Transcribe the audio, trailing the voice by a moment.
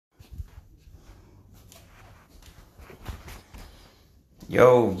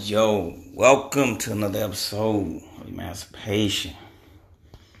Yo, welcome to another episode of Emancipation.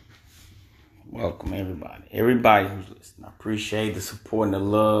 Welcome, everybody. Everybody who's listening. I appreciate the support and the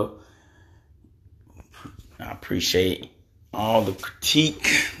love. I appreciate all the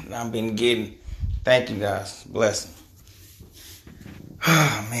critique that I've been getting. Thank you, guys. Blessing.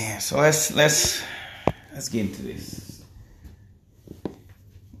 Oh, man. So let's get into this.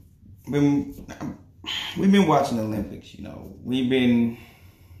 We've been watching the Olympics, We've been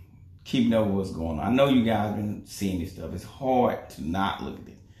keeping up with what's going on. I know you guys have been seeing this stuff. It's hard to not look at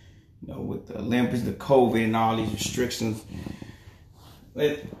it. With the Olympics, the COVID, and all these restrictions.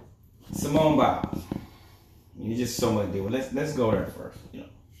 But Simone Biles, there's just so much to do. Let's go there first.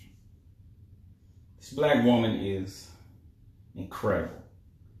 This black woman is incredible.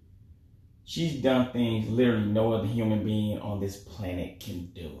 She's done things literally no other human being on this planet can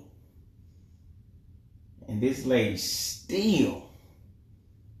do. And this lady's still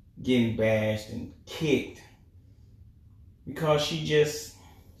getting bashed and kicked because she's just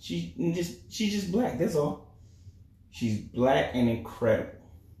black. That's all. She's black and incredible,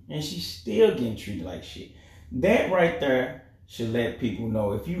 and she's still getting treated like shit. That right there should let people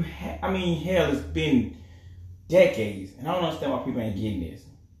know. If you, hell, it's been decades, and I don't understand why people ain't getting this.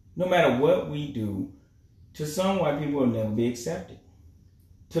 No matter what we do, to some white people will never be accepted.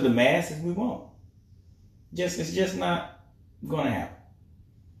 To the masses, we won't. It's just not gonna happen.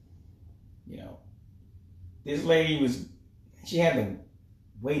 This lady she had the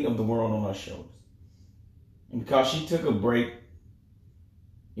weight of the world on her shoulders. And because she took a break,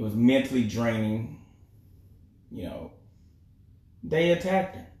 it was mentally draining. They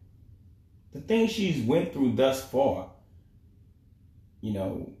attacked her. The things she's went through thus far,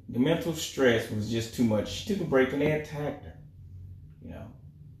 the mental stress was just too much. She took a break and they attacked her.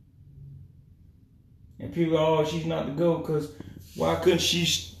 And people go, she's not the GOAT because why couldn't she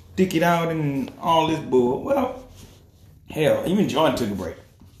stick it out and all this bull? Well, hell, even Jordan took a break.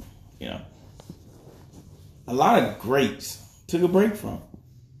 A lot of greats took a break from.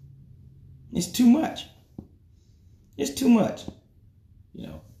 It's too much. It's too much.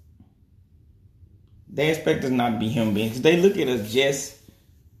 They expect us not to be human beings. They look at us just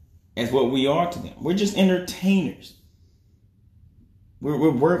as what we are to them. We're just entertainers. We're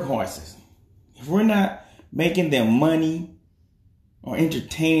workhorses. If we're not making them money or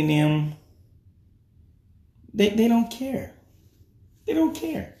entertaining them, they don't care. They don't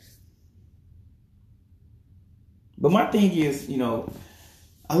care. But my thing is,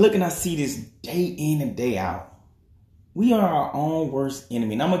 I look and I see this day in and day out. We are our own worst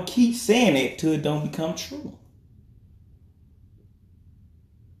enemy. And I'm going to keep saying it till it don't become true.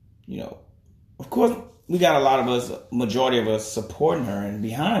 Of course, we got a lot of us, majority of us supporting her and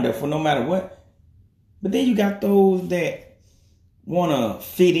behind her for no matter what. But then you got those that want to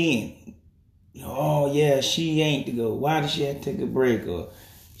fit in. Oh, yeah, she ain't to go. Why does she have to take a break? Or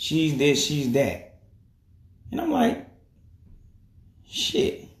she's this, she's that. And I'm like,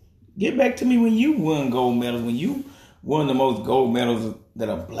 shit. Get back to me when you won gold medals. When you won the most gold medals that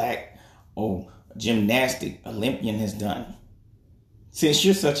a black or gymnastic Olympian has done. Since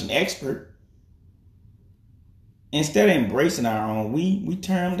you're such an expert, instead of embracing our own, we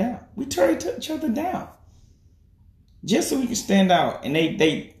turn them down. We turn each other down. Just so we can stand out and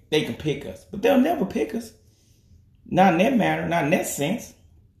they can pick us. But they'll never pick us. Not in that matter, not in that sense.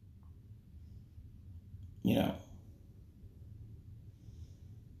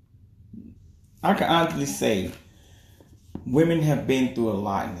 I can honestly say women have been through a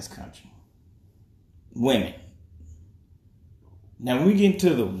lot in this country. Women. Now, when we get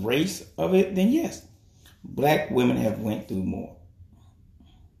into the race of it, then yes, black women have went through more.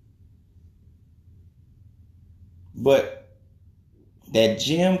 But that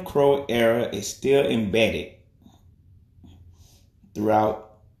Jim Crow era is still embedded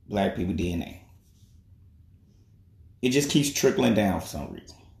throughout black people DNA. It just keeps trickling down for some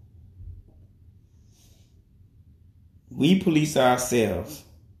reason. We police ourselves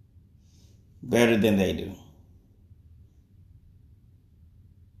better than they do.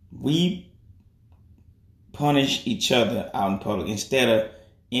 We punish each other out in public instead of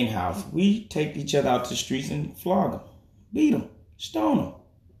in-house. We take each other out to the streets and flog them, beat them, stone them.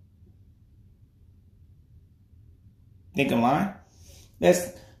 Think I'm lying?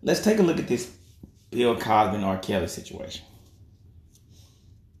 Let's take a look at this Bill Cosby and R. Kelly situation.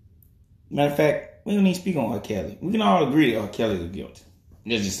 Matter of fact, we don't need to speak on R. Kelly. We can all agree that R. Kelly is guilty.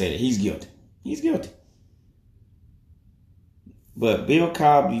 Let's just say that he's guilty. He's guilty. But Bill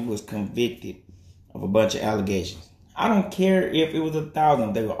Cosby was convicted of a bunch of allegations. I don't care if it was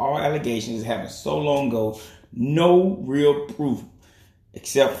 1,000. They were all allegations that happened so long ago. No real proof.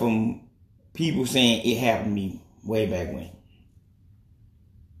 except from people saying it happened to me way back when.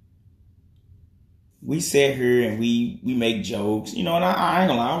 We sit here and we make jokes, and I ain't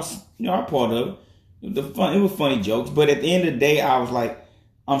gonna lie, I was, I part of it. It was funny jokes, but at the end of the day, I was like,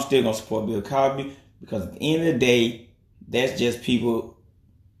 I'm still gonna support Bill Cosby, because at the end of the day, that's just people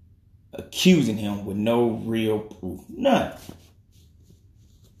accusing him with no real proof. None.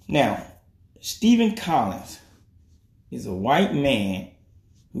 Now, Stephen Collins is a white man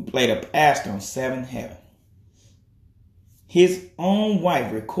who played a pastor on Seventh Heaven. His own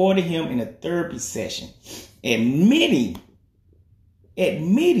wife recorded him in a therapy session, admitting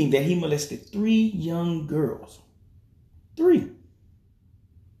that he molested 3 young girls. 3.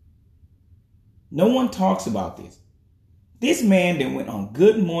 No one talks about this. This man then went on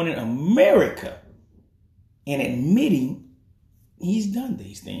Good Morning America and admitting he's done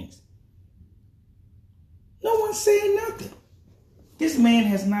these things. No one's saying nothing. This man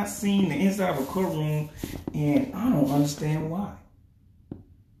has not seen the inside of a courtroom, and I don't understand why.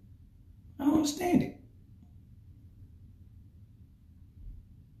 I don't understand it.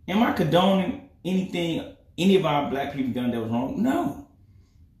 Am I condoning anything any of our black people done that was wrong? No.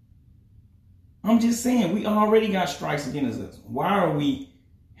 I'm just saying, we already got strikes against us. Why are we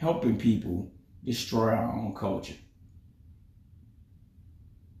helping people destroy our own culture?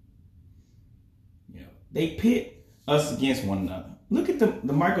 They pit us against one another. Look at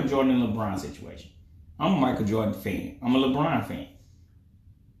the Michael Jordan and LeBron situation. I'm a Michael Jordan fan. I'm a LeBron fan.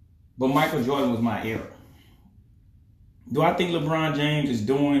 But Michael Jordan was my era. Do I think LeBron James is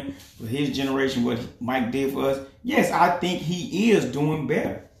doing for his generation what Mike did for us? Yes, I think he is doing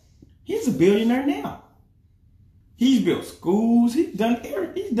better. He's a billionaire now. He's built schools. He's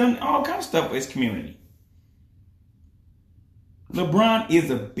done all kinds of stuff for his community. LeBron is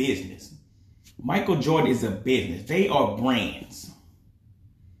a business. Michael Jordan is a business. They are brands.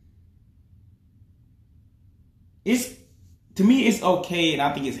 To me, it's okay, and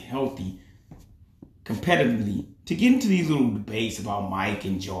I think it's healthy competitively to get into these little debates about Mike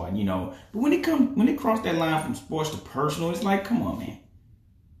and Jordan, But when it crossed that line from sports to personal, it's like, come on, man.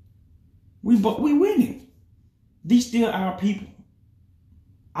 We winning. These still our people.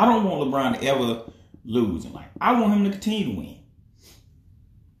 I don't want LeBron to ever lose in life. I want him to continue to win.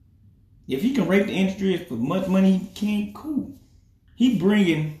 If he can rape the industry for much money he can, cool. He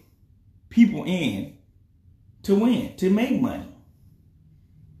bringing people in to win, to make money.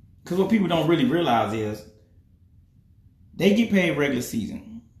 Because what people don't really realize is they get paid regular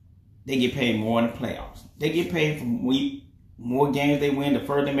season. They get paid more in the playoffs. They get paid for more games they win, the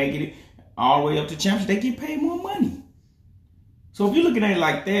further they make it all the way up to championship. They get paid more money. So if you're looking at it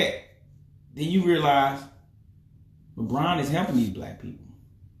like that, then you realize LeBron is helping these black people.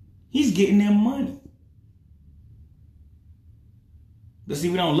 He's getting them money. But see,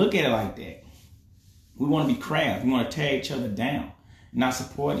 we don't look at it like that. We want to be crabs. We want to tear each other down, not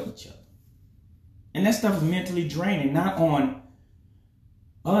support each other. And that stuff is mentally draining, not on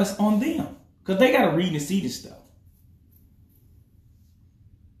us, on them. Because they got to read and see this stuff.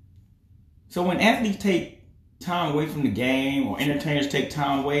 So when athletes take time away from the game, or entertainers take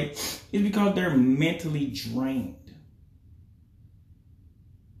time away, it's because they're mentally drained.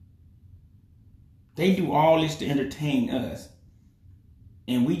 They do all this to entertain us.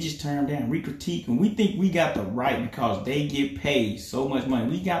 And we just turn them down. We critique them. We think we got the right because they get paid so much money.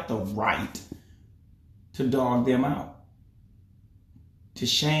 We got the right to dog them out, to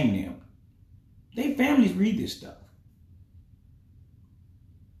shame them. Their families read this stuff.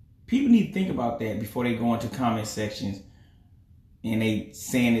 People need to think about that before they go into comment sections and they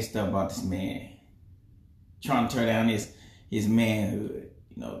saying this stuff about this man, trying to tear down his manhood,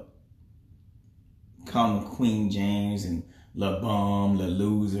 call him Queen James and La Bum, La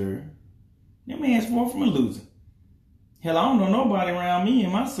Loser. That man's far from a loser. Hell, I don't know nobody around me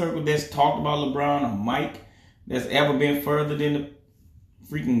in my circle that's talked about LeBron or Mike that's ever been further than the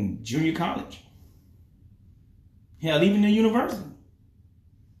freaking junior college. Hell, even the university.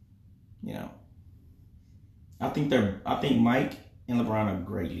 I think Mike and LeBron are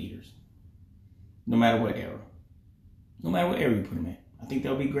great leaders. No matter what era. No matter what era you put them in. I think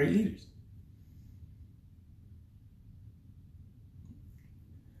they'll be great leaders.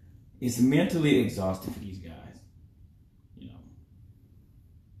 It's mentally exhausting for these guys.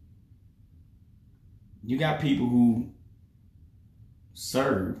 You got people who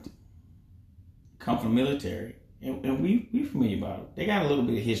served, come from the military, and we familiar about it. They got a little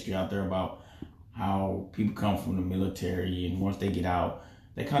bit of history out there about how people come from the military, and once they get out,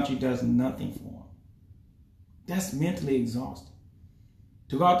 the country does nothing for them. That's mentally exhausting.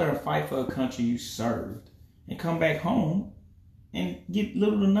 To go out there and fight for a country you served and come back home and get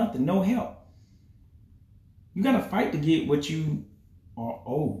little to nothing, no help. You got to fight to get what you are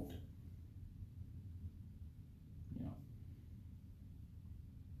owed. You know?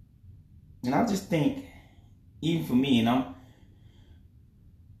 And I just think, even for me, and I'm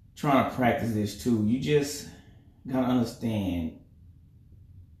trying to practice this too, you just got to understand,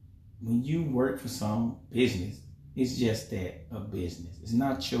 when you work for some business, it's just that, a business. It's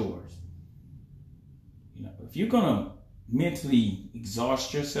not yours. You know, if you're going to mentally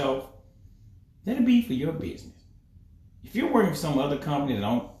exhaust yourself, let it be for your business. If you're working for some other company that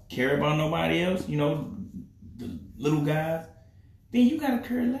don't care about nobody else, you know, the little guys, then you got to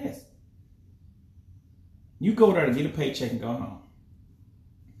care less. You go there to get a paycheck and go home.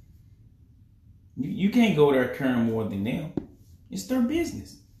 You can't go there caring more than them. It's their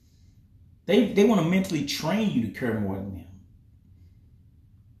business. They want to mentally train you to care more than them.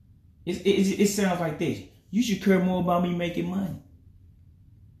 It sounds like this. You should care more about me making money.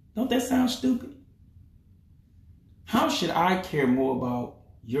 Don't that sound stupid? How should I care more about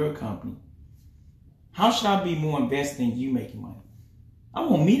your company? How should I be more invested in you making money? I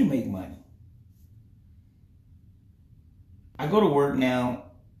want me to make money. I go to work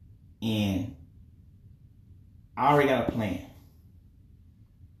now and I already got a plan.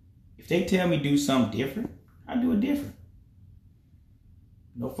 If they tell me to do something different, I do it different.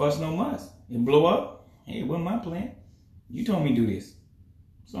 No fuss, no muss. It blow up. Hey, it wasn't my plan. You told me to do this.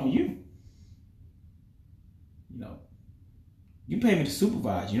 It's on you. You know, you pay me to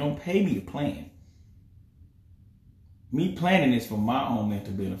supervise. You don't pay me to plan. Me planning is for my own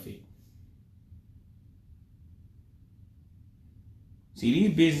mental benefit. See,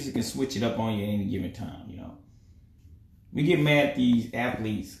 these businesses can switch it up on you at any given time, you know. We get mad at these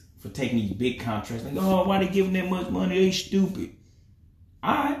athletes for taking these big contracts. Like, oh, why they giving that much money? They stupid.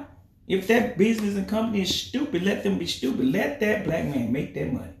 Alright. If that business and company is stupid, let them be stupid. Let that black man make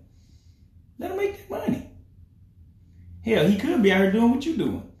that money. Let him make that money. Hell, he could be out here doing what you're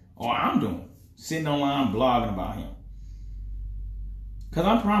doing. Or I'm doing. Sitting online blogging about him. Because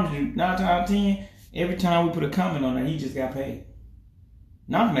I promise you, 9 times out of 10, every time we put a comment on there, he just got paid.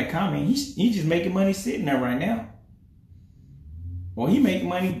 Not from that comment. He's just making money sitting there right now. Or he making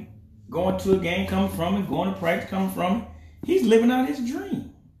money going to a game, coming from it, going to practice, coming from it. He's living out his dream.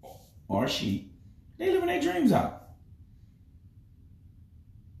 Or she. They living their dreams out.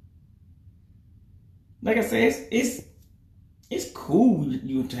 Like I said, it's cool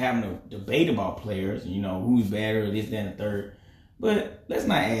you to having a debate about players, you know, who's better, this, that, and the third. But let's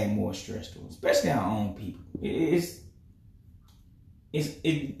not add more stress to it, especially our own people.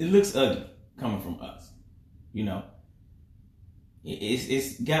 It looks ugly coming from us, you know.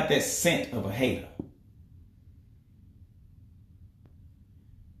 It's got that scent of a hater.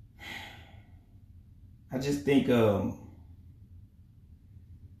 I just think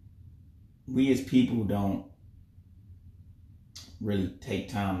we as people don't really take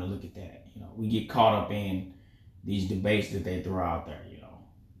time to look at that. You know, we get caught up in these debates that they throw out there, you know.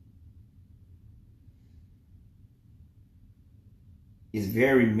 It's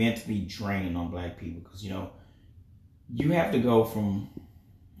very mentally draining on black people because, you know, you have to go from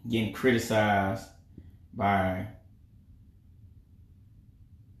getting criticized by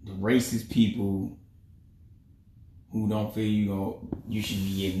the racist people who don't feel you should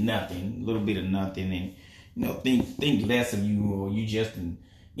be getting nothing, a little bit of nothing, and, you know, think less of you, or you just an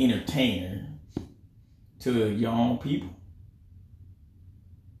entertainer, to your own people.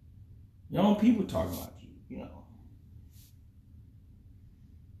 Your own people talk about you, you know.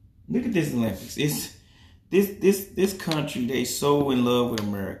 Look at this Olympics. It's this country, they so in love with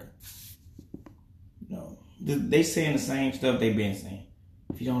America. You know, they saying the same stuff they've been saying.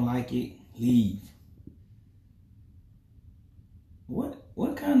 If you don't like it, leave.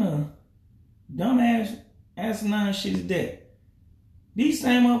 What kind of dumbass asinine shit is that? These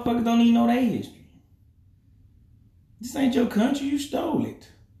same motherfuckers don't even know their history. This ain't your country. You stole it.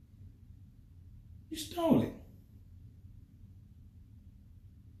 You stole it.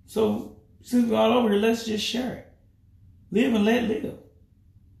 So, since we're all over here, let's just share it. Live and let live.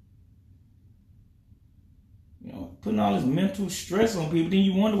 You know, putting all this mental stress on people, then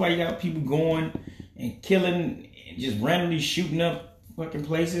you wonder why you got people going and killing and just randomly shooting up fucking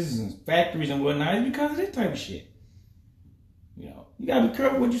places and factories and whatnot. It's because of this type of shit. You know, you gotta be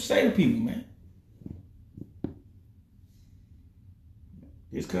careful what you say to people, man.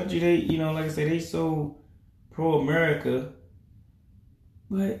 This country, they, you know, like I said, they so pro-America,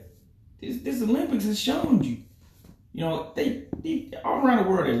 but this Olympics has shown you, you know, they all around the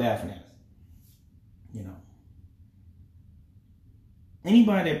world they're laughing at us. You know,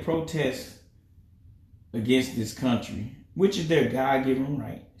 anybody that protests against this country which is their God-given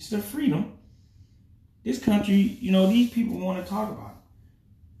right. It's their freedom. This country, you know, these people want to talk about it.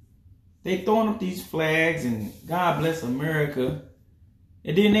 They throwing up these flags and God bless America.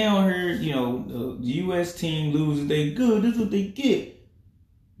 And then they don't hear, you know, the U.S. team loses. They good. This is what they get.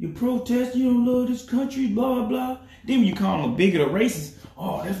 You protest, you don't love this country, blah, blah. Then when you call them a bigot or racist,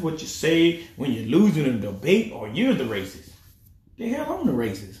 oh, that's what you say when you're losing a debate or you're the racist. The hell, I'm the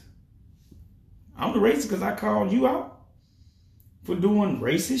racist. I'm the racist because I called you out for doing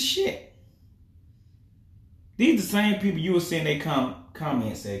racist shit. These are the same people you will see in their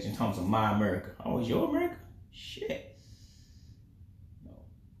comment section talking about my America. Oh, it's your America? Shit.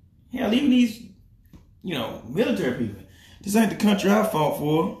 Hell, even these, you know, military people. This ain't the country I fought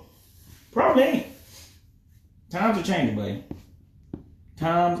for. Probably ain't. Times are changing, buddy.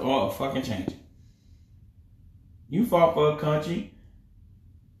 Times are fucking changing. You fought for a country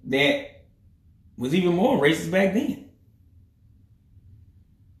that was even more racist back then.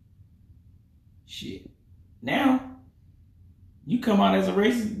 Shit. Now, you come out as a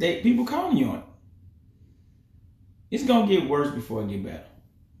racist, people calling you on it. It's going to get worse before it get better.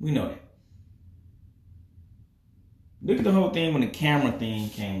 We know that. Look at the whole thing when the camera thing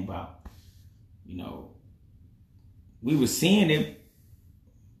came about. You know, we were seeing it,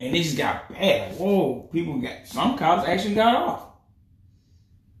 and it just got bad. Like, whoa, some cops actually got off.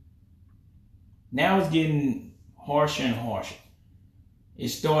 Now it's getting harsher and harsher.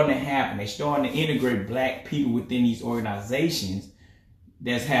 It's starting to happen. They're starting to integrate black people within these organizations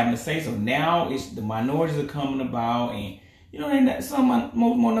that's having to say so. Now it's the minorities are coming about, and you know, most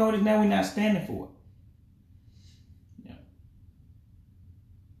minorities now we're not standing for it. Yeah.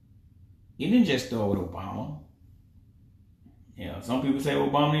 You didn't just throw with Obama. You know, some people say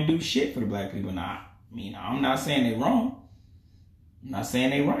Obama didn't do shit for the black people. Nah, I mean, I'm not saying they're wrong. I'm not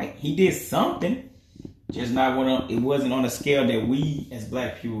saying they're right. He did something, just it wasn't on a scale that we as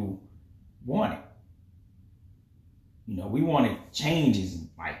black people wanted. You know, we wanted changes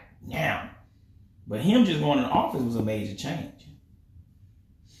like now. But him just going in office was a major change.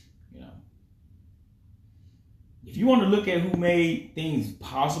 You know. If you want to look at who made things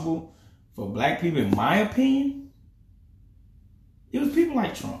possible for black people, in my opinion, it was people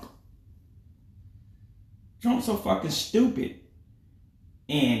like Trump. Trump's so fucking stupid.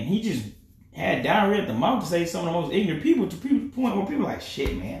 And he just had diarrhea at the mouth to say some of the most ignorant people to the point where people are like,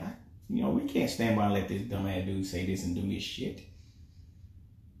 shit, man. You know, we can't stand by and let this dumbass dude say this and do this shit.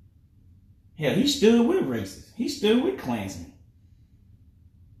 Hell, he stood with racists. He stood with Klansmen.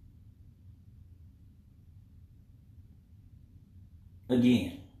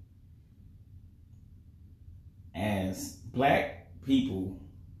 Again, as black people,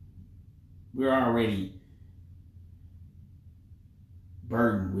 we're already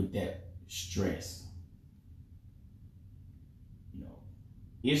burdened with that stress. You know,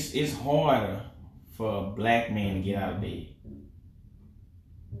 it's harder for a black man to get out of bed,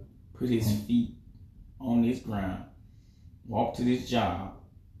 put his feet on this ground, walk to this job,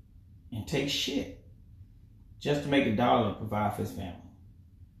 and take shit just to make $1 to provide for his family.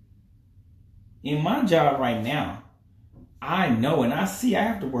 In my job right now, I know and I see I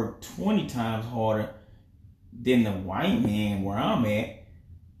have to work 20 times harder than the white man where I'm at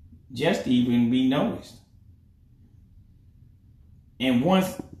just to even be noticed. And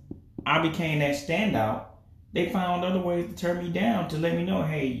once I became that standout, they found other ways to turn me down to let me know,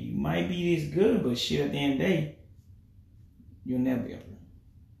 hey, you might be this good, but shit, at the end of the day, you'll never be up there.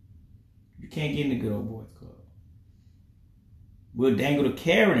 You can't get in the good old boys club. We'll dangle the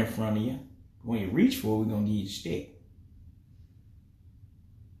carrot in front of you. When you reach for it, we're going to give you the stick.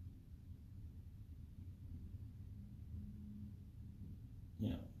 You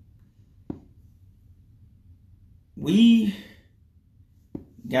know, we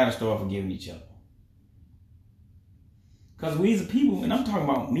got to start forgiving each other. Because we as a people, and I'm talking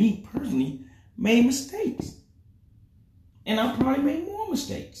about me personally, made mistakes. And I probably made more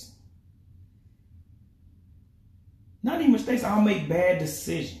mistakes. Not even mistakes, I'll make bad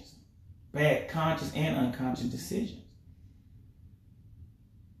decisions. Bad conscious and unconscious decisions.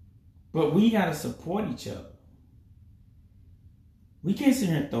 But we got to support each other. We can't sit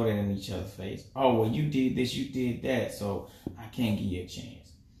here and throw that in each other's face. Oh, well, you did this, you did that, so I can't give you a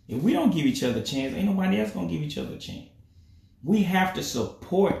chance. If we don't give each other a chance, ain't nobody else going to give each other a chance. We have to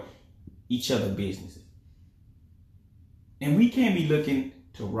support each other's businesses. And we can't be looking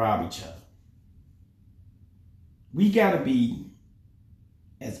to rob each other. We got to be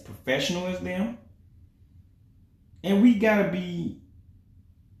as professional as them. And we got to be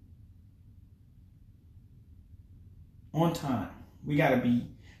on time. We got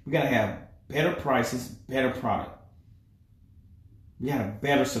to have better prices, better product. We got a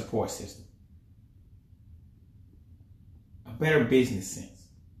better support system. A better business sense.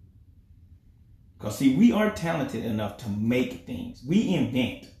 Because see, we are talented enough to make things. We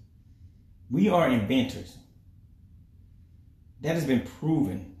invent. We are inventors. That has been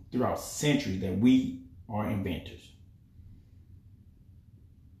proven throughout centuries that we are inventors.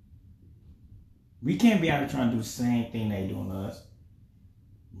 We can't be out here trying to do the same thing they doing to us.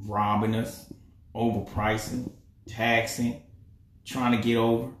 Robbing us, overpricing, taxing, trying to get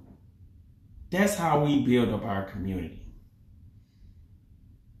over. That's how we build up our community.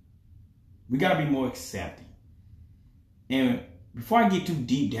 We got to be more accepting. And before I get too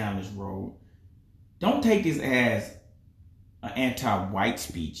deep down this road, don't take this as an anti-white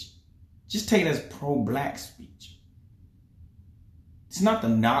speech. Just take it as pro-black speech. It's not to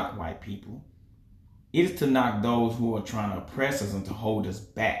knock white people. It is to knock those who are trying to oppress us and to hold us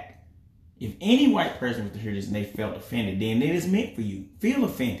back. If any white person was to hear this and they felt offended, then it is meant for you. Feel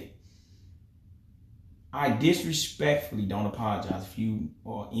offended. I disrespectfully don't apologize if you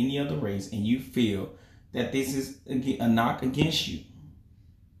or any other race and you feel that this is a knock against you.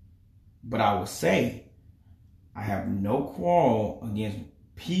 But I will say, I have no quarrel against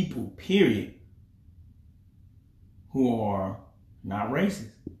people, period, who are not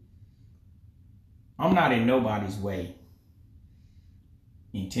racist. I'm not in nobody's way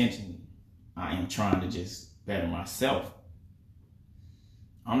intentionally. I am trying to just better myself.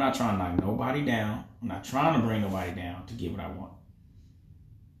 I'm not trying to knock nobody down. I'm not trying to bring nobody down to get what I want.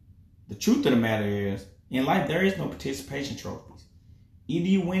 The truth of the matter is, in life, there is no participation trophies. Either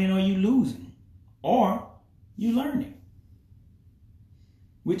you winning or you losing, or you learning,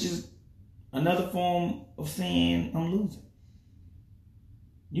 which is another form of saying I'm losing.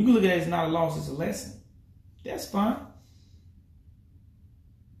 You can look at it as not a loss, it's a lesson. That's fine.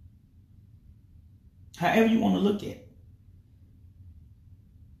 However you want to look at it.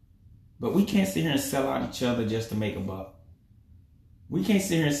 But we can't sit here and sell out each other just to make a buck. We can't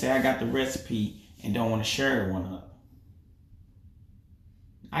sit here and say, I got the recipe and don't want to share it with one another.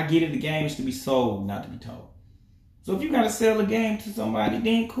 I get it, the game is to be sold, not to be told. So if you got to sell a game to somebody,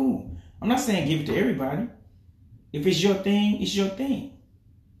 then cool. I'm not saying give it to everybody. If it's your thing, it's your thing.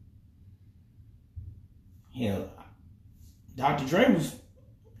 Hell, Dr. Dre was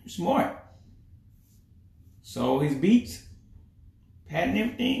smart. Sold his beats, patent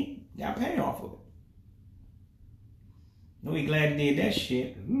everything, got paid off of it. No, he glad he did that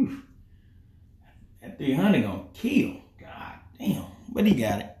shit. Oof. That 300 gonna kill. God damn. But he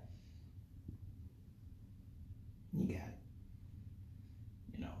got it. He got it.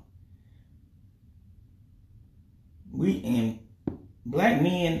 You know. And black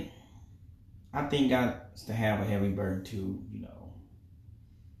men, I think, got to have a heavy burden too, you know.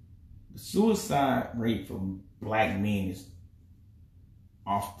 The suicide rate for black men is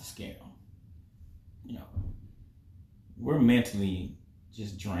off the scale. You know. We're mentally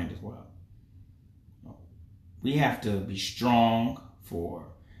just drained as well. You know, we have to be strong for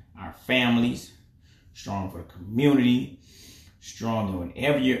our families, strong for the community, strong in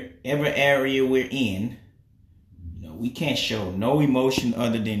every area we're in. You know, we can't show no emotion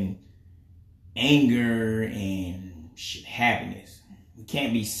other than anger and happiness. We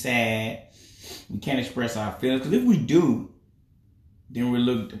can't be sad. We can't express our feelings, because if we do, then we're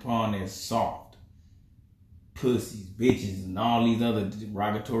looked upon as soft. Pussies, bitches, and all these other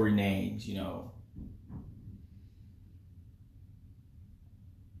derogatory names, you know.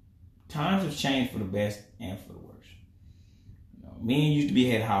 Times have changed for the best and for the worst. You know, men used to be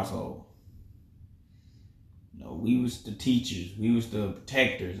head household. You know, we was the teachers, we was the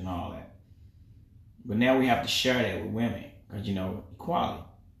protectors and all that. But now we have to share that with women, because, you know, equality.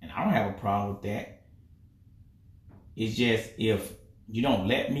 And I don't have a problem with that. It's just, if you don't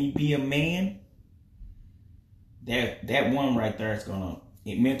let me be a man, that one right there is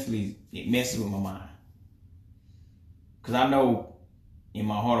it messes with my mind. Because I know in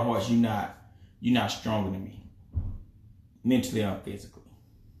my heart of hearts, you're not stronger than me. Mentally or physically.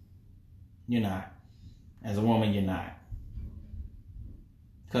 You're not. As a woman, you're not.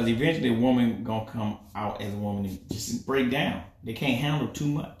 Because eventually a woman gonna come out as a woman and just break down. They can't handle too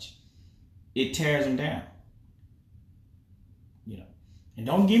much. It tears them down. You know. And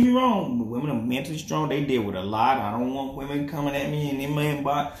don't get me wrong, women are mentally strong. They deal with a lot. I don't want women coming at me and in my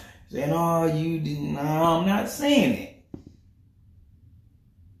inbox saying, oh, you didn't. No, I'm not saying that.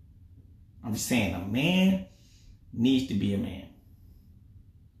 I'm just saying a man needs to be a man.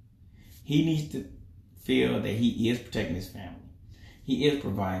 He needs to feel that he is protecting his family. He is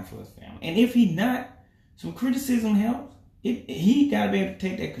providing for his family. And if he not, some criticism helps. He got to be able to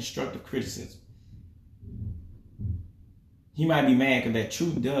take that constructive criticism. He might be mad because that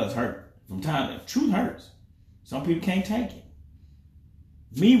truth does hurt. From time to truth hurts. Some people can't take it.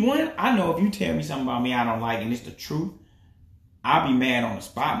 Me, I know if you tell me something about me I don't like and it's the truth, I'll be mad on the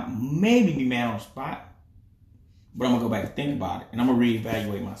spot. Maybe be mad on the spot. But I'm going to go back and think about it. And I'm going to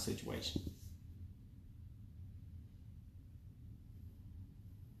reevaluate my situation.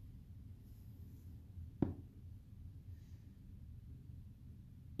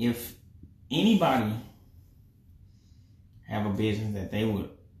 If anybody have a business that they would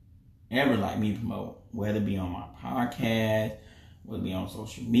ever like me to promote, whether it be on my podcast, whether it be on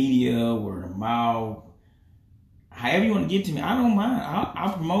social media, word of mouth, however you want to get to me, I don't mind.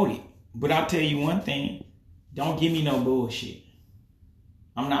 I'll promote it. But I'll tell you one thing, don't give me no bullshit.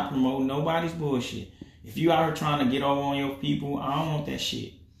 I'm not promoting nobody's bullshit. If you out here trying to get over on your people, I don't want that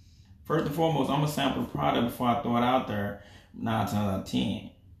shit. First and foremost, I'm going to sample the product before I throw it out there 9 times out of 10.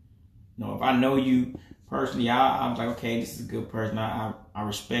 You know, if I know you personally, I'm like, okay, this is a good person. I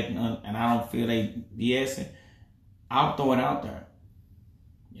respect and I don't feel they BSing. I'll throw it out there.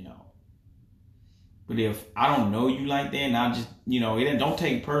 You know. But if I don't know you like that and I just, you know, it don't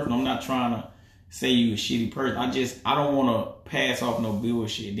take it personal. I'm not trying to say you a shitty person. I don't want to pass off no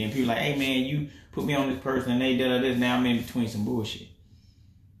bullshit. Then people like, hey man, you put me on this person and they did this. Now I'm in between some bullshit.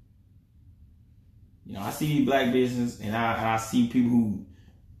 You know, I see these black business and I see people who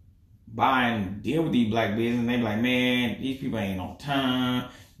buy and deal with these black business and they be like, man, these people ain't on time.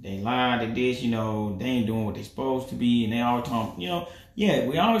 They lie, they this, you know, they ain't doing what they supposed to be. And they always talk, you know, yeah,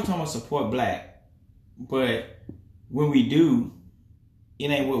 we always talk about support black. But when we do, it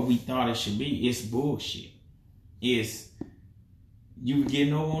ain't what we thought it should be. It's bullshit. It's you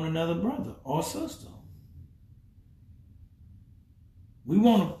getting over on another brother or sister. We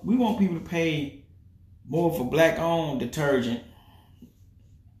want people to pay more for black-owned detergent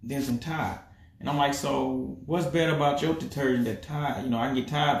than some Tide. And I'm like, so what's better about your detergent that Tide? You know, I can get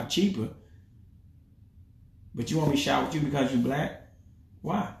Tide for cheaper. But you want me to shout with you because you black?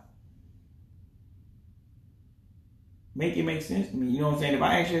 Why? Make it make sense to me. You know what I'm saying? If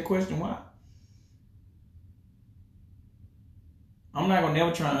I ask you a question, why? I'm not going to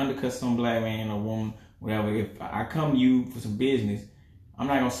never try to undercut some black man or woman, whatever. If I come to you for some business, I'm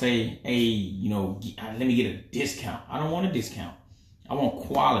not going to say, hey, you know, let me get a discount. I don't want a discount. I want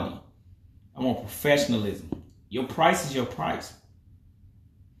quality. I want professionalism. Your price is your price.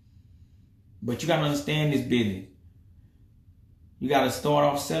 But you got to understand this business. You got to start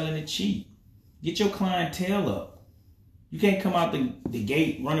off selling it cheap. Get your clientele up. You can't come out the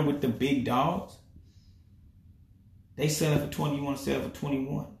gate running with the big dogs. They sell it for 20, you want to sell it for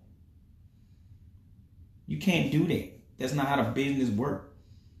 21. You can't do that. That's not how the business works.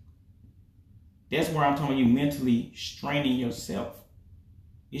 That's where I'm talking about you mentally straining yourself.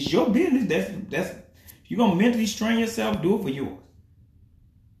 It's your business. That's if you're gonna mentally strain yourself, do it for yours.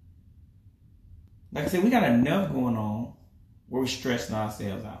 Like I said, we got enough going on where we're stressing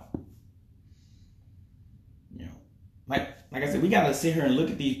ourselves out. You know, like I said, we gotta sit here and look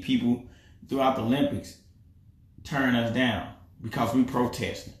at these people throughout the Olympics turning us down because we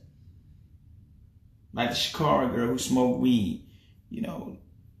protesting. Like the Shakara girl who smoked weed, you know.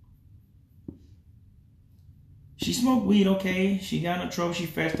 She smoked weed, okay. She got in trouble. She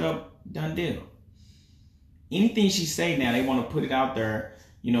fessed up. Done deal. Anything she say now, they want to put it out there.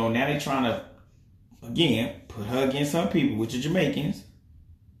 You know, now they trying to, again, put her against some people, which are Jamaicans.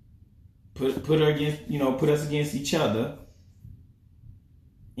 Put her against, you know, put us against each other.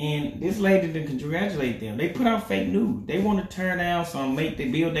 And this lady didn't congratulate them. They put out fake news. They want to turn down they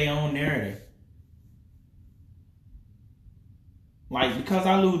build their own narrative. Like, because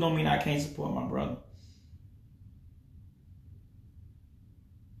I lose don't mean I can't support my brother.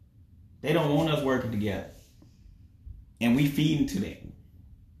 They don't want us working together. And we feed into that.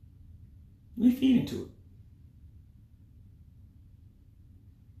 We feed into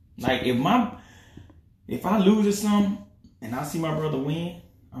it. Like, if I lose at something and I see my brother win,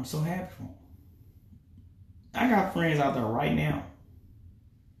 I'm so happy for him. I got friends out there right now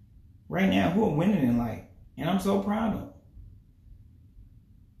who are winning in life. And I'm so proud of them.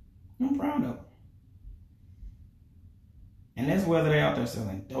 I'm proud of them. And that's whether they're out there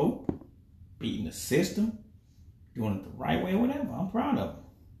selling dope, beating the system, doing it the right way, whatever. I'm proud of them.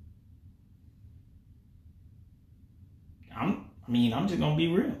 I'm just gonna be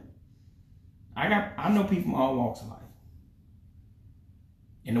real. I know people from all walks of life.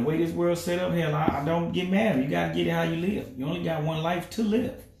 And the way this world's set up, hell, I don't get mad at them. You gotta get it how you live. You only got one life to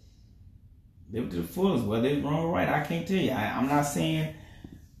live. Live to the fullest, whether it's wrong or right. I can't tell you. I'm not saying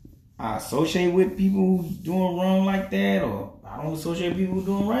I associate with people who doing wrong like that, or I don't associate with people who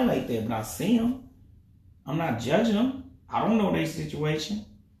doing right like that, but I see them. I'm not judging them. I don't know their situation.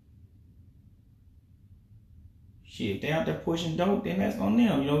 Shit, if they out there pushing dope, then that's on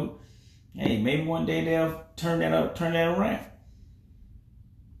them. You know, hey, maybe one day they'll turn that around.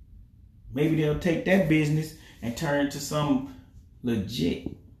 Maybe they'll take that business and turn it to some legit.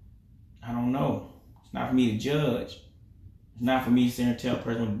 I don't know. It's not for me to judge. It's not for me to sit and tell a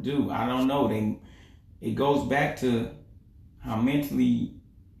person what to do. I don't know. It goes back to how mentally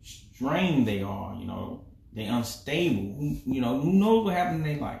strained they are. You know, they unstable. Who knows what happened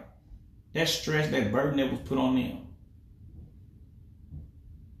in their life? That stress, that burden that was put on them.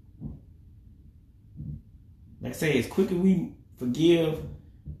 Like I say, as quick as we forgive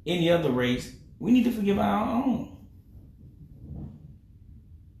any other race, we need to forgive our own.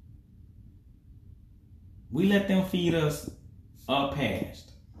 We let them feed us our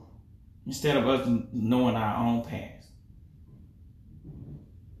past instead of us knowing our own past.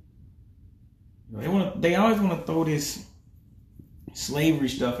 They always want to throw this slavery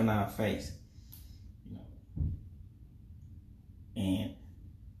stuff in our face, and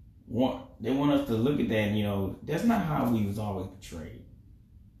they want us to look at that and, that's not how we was always portrayed.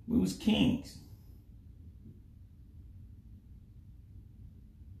 We was kings.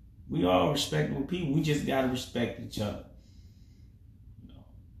 We all respectable people. We just got to respect each other.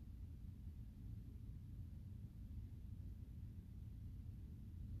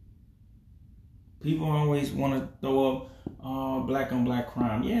 People always want to throw up black on black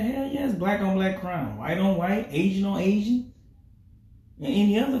crime. Yeah, hell yeah, it's black on black crime. White on white, Asian on Asian, and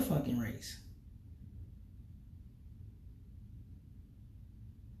any other fucking race.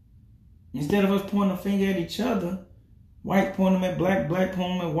 Instead of us pointing a finger at each other, white pointing at black, black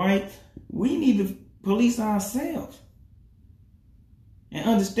pointing at white, we need to police ourselves. And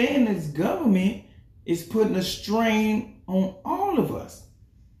understand that this government is putting a strain on all of us.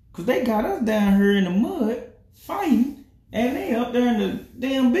 Because they got us down here in the mud fighting, and they up there in the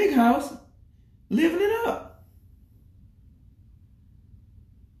damn big house living it up.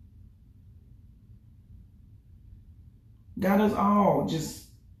 Got us all just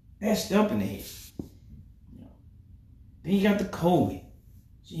etched up in the head. Then you got the COVID.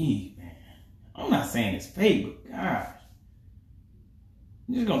 Jeez, man. I'm not saying it's fake, but gosh.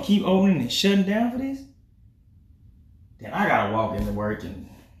 You just gonna keep opening and shutting down for this? Then I gotta walk into work and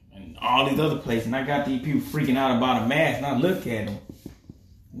all these other places, and I got these people freaking out about a mask, and I look at them.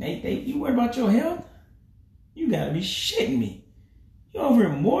 And you worry about your health? You gotta be shitting me. You're over here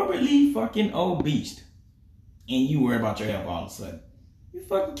morbidly fucking obese, and you worry about your health all of a sudden. You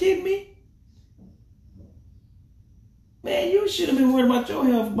fucking kidding me? Man, you should have been worried about your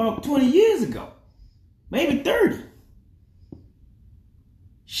health about 20 years ago. Maybe 30.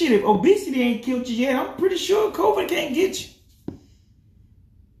 Shit, if obesity ain't killed you yet, I'm pretty sure COVID can't get you.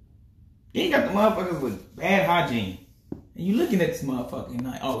 Then you got the motherfuckers with bad hygiene. And you looking at this motherfucker and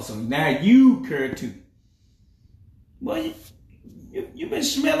like, oh, so now you curd too. Well, you've been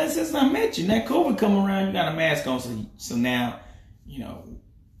smelling since I met you. Now COVID come around, you got a mask on, so now,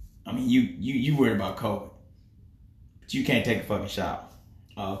 I mean, you worried about COVID. But you can't take a fucking shower.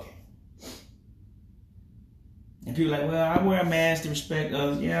 Oh, okay. And people like, well, I wear a mask to respect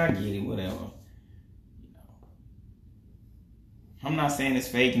others. Yeah, I get it, whatever. I'm not saying it's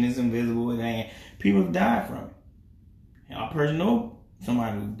fake and it's invisible. It ain't. People have died from it. And I personally know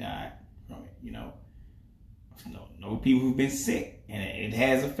somebody who died from it, know people who've been sick. And it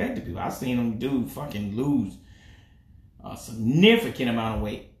has affected people. I've seen them fucking lose a significant amount of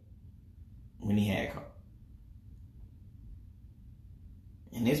weight when he had COVID.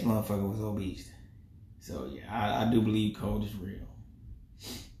 And this motherfucker was obese. So yeah, I do believe COVID is real.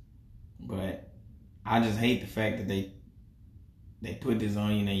 But I just hate the fact that they put this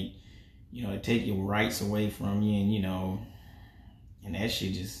on you and they take your rights away from you, and that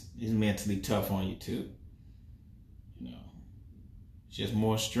shit just is mentally tough on you too. It's just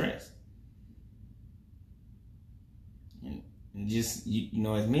more stress. And just,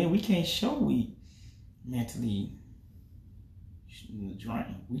 as men, we can't show we mentally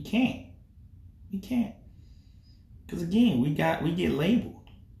drained. We can't. Because again, we get labeled.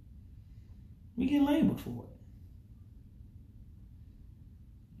 We get labeled for it.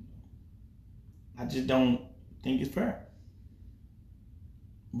 I just don't think it's fair.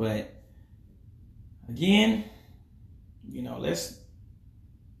 But again,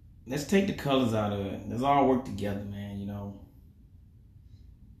 let's take the colors out of it. Let's all work together, man.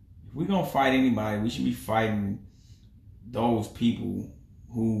 If we're gonna fight anybody, we should be fighting those people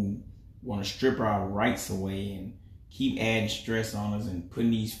who want to strip our rights away and keep adding stress on us and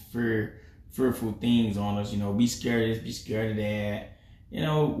putting these fearful things on us. Be scared of this, be scared of that.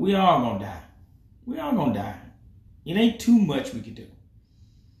 We all gonna die. We all gonna die. It ain't too much we could do.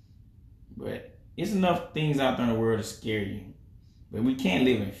 But it's enough things out there in the world to scare you. But we can't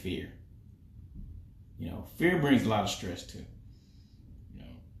live in fear. Fear brings a lot of stress too.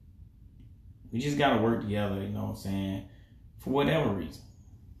 We just got to work together, you know what I'm saying, for whatever reason.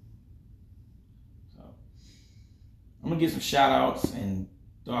 So, I'm going to get some shout outs and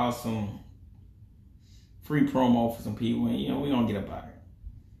throw out some free promo for some people. And, we're going to get up out here.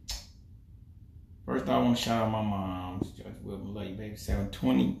 First, I want to shout out my mom, Judge Wilton, love you, baby,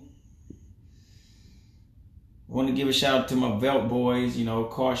 720. I want to give a shout out to my Velt Boys,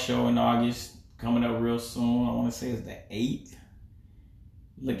 car show in August, coming up real soon. I want to say it's the 8th.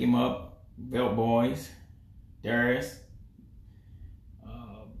 Look him up. Velt Boys, Darius.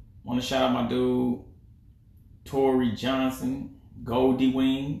 Want to shout out my dude, Tory Johnson, Goldie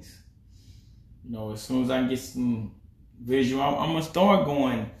Wings. As soon as I can get some visual, I'm gonna start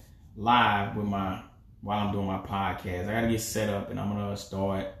going live while I'm doing my podcast. I gotta get set up, and I'm gonna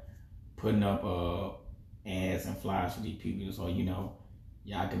start putting up ads and flyers for these people, so y'all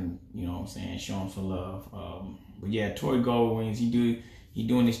can, show them some love. But yeah, Tory Gold Wings, he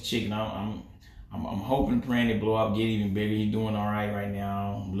doing this chicken. I'm hoping, praying to blow up, get even bigger. He's doing all right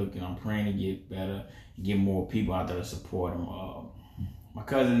now. I'm praying to get better, get more people out there to support him. My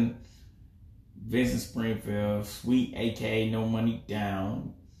cousin Vincent Springfield, Sweet, aka No Money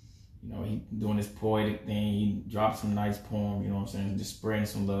Down. He doing this poetic thing. He dropped some nice poems. Just spreading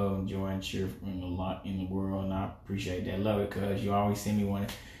some love and joy and cheer a lot in the world, and I appreciate that. Love it, cuz you always send me one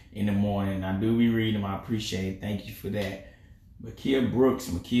in the morning. I do be reading them. I appreciate it. Thank you for that. Makia Brooks,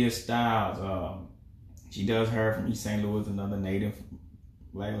 Makia Styles, she does her from East St. Louis, another native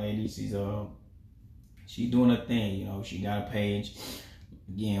black lady. She's doing her thing, she got a page.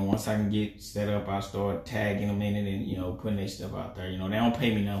 Again, once I can get set up, I'll start tagging them in it and, putting their stuff out there. They don't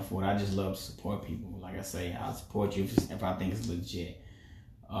pay me nothing for it. I just love to support people. Like I say, I'll support you if I think it's legit.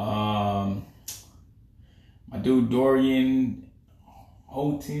 My dude Dorian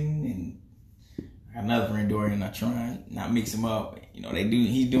Holton, and I got another friend Dorian. I try not mix him up.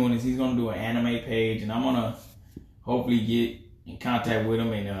 He's doing this. He's gonna do an anime page, and I'm gonna hopefully get in contact with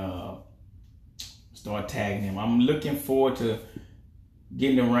him and start tagging him. I'm looking forward to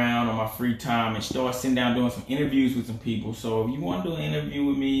getting around on my free time and start sitting down doing some interviews with some people. So if you want to do an interview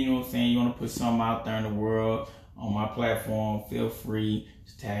with me, you want to put something out there in the world on my platform, feel free.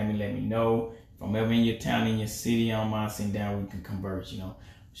 Just tag me, let me know. If I'm ever in your town, in your city, I don't mind sitting down, we can converse,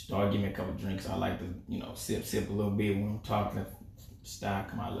 Start giving me a couple drinks. I like to, sip a little bit when I'm talking. Style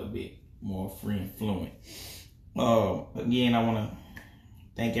come out a little bit more free and fluent. Again, I want to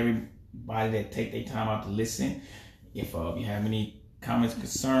thank everybody that take their time out to listen. If you have any comments,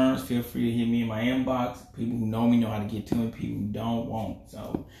 concerns, feel free to hit me in my inbox. People who know me know how to get to me. People who don't, won't.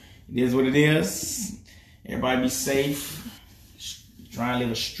 So it is what it is. Everybody be safe. Try and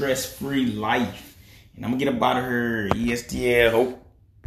live a stress-free life. And I'm going to get up out of here. ESTL. Hope.